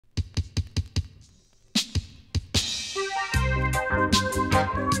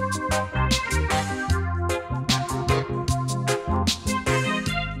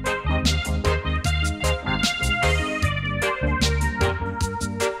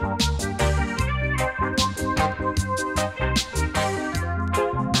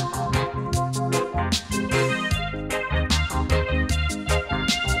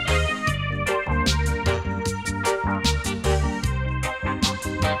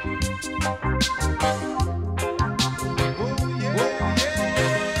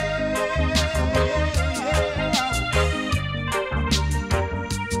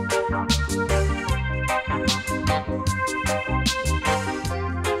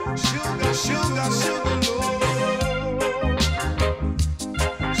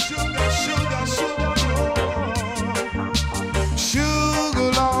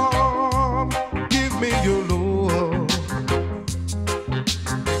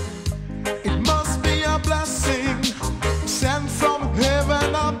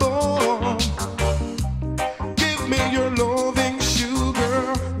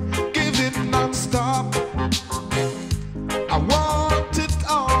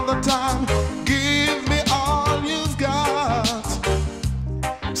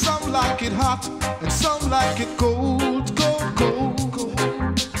like it cold, cold, cold,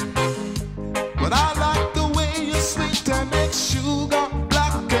 cold. But I like the way you're sweet and it's sugar,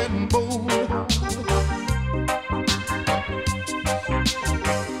 black and bold.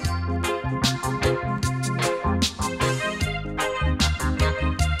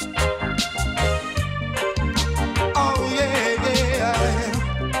 Oh yeah,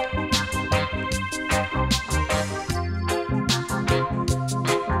 yeah.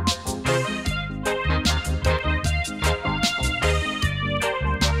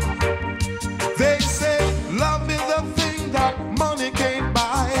 They say love is the thing that money can't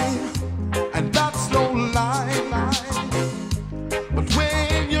buy, and that's no lie. But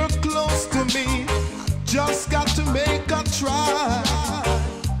when you're close to me, just got to make a try.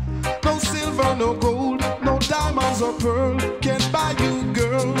 No silver, no gold, no diamonds or pearl can buy you,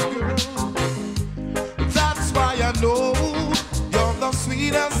 girl. That's why I know you're the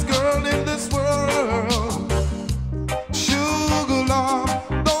sweetest girl in this world. Sugar love,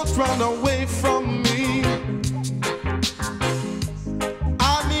 don't run away from me.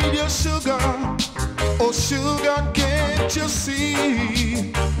 I need your sugar, oh sugar, can't you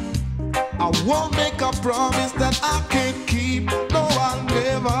see? I won't make a promise that I can't keep, no I'll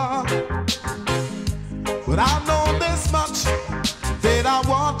never. But I know this much, that I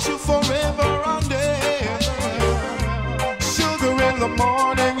want you forever and ever. Sugar in the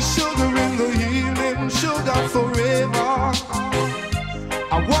morning, sugar in the evening, sugar forever.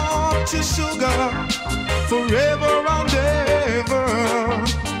 I want you, sugar, forever and ever.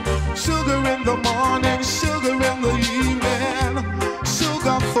 Sugar in the morning, sugar in the evening,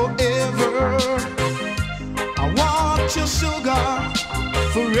 sugar forever. I want you, sugar,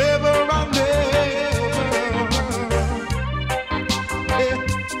 forever and ever. Yeah.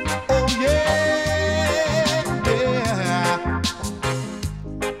 Oh yeah, yeah.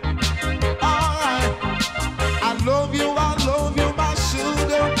 All right. I love you, my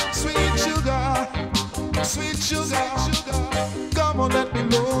sugar, sweet sugar, sweet sugar, sugar. Come on, let me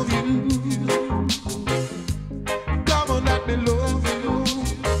love you. Come on, let me love you,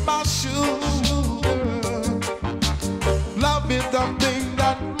 my sugar. Love is the thing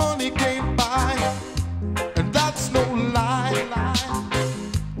that money can't buy, and that's no lie.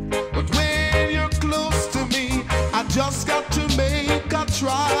 But when you're close to me, I just got to make a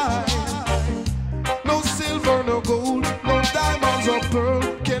try. No silver, no gold, no diamonds or pearl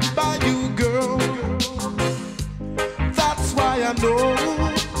can buy you, girl. That's why I know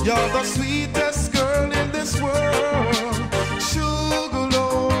you're the sweetest girl in this world. Sugar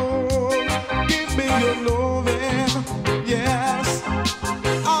Lord, give me your loving. Yes,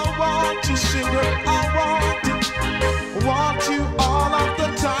 I want you, sugar.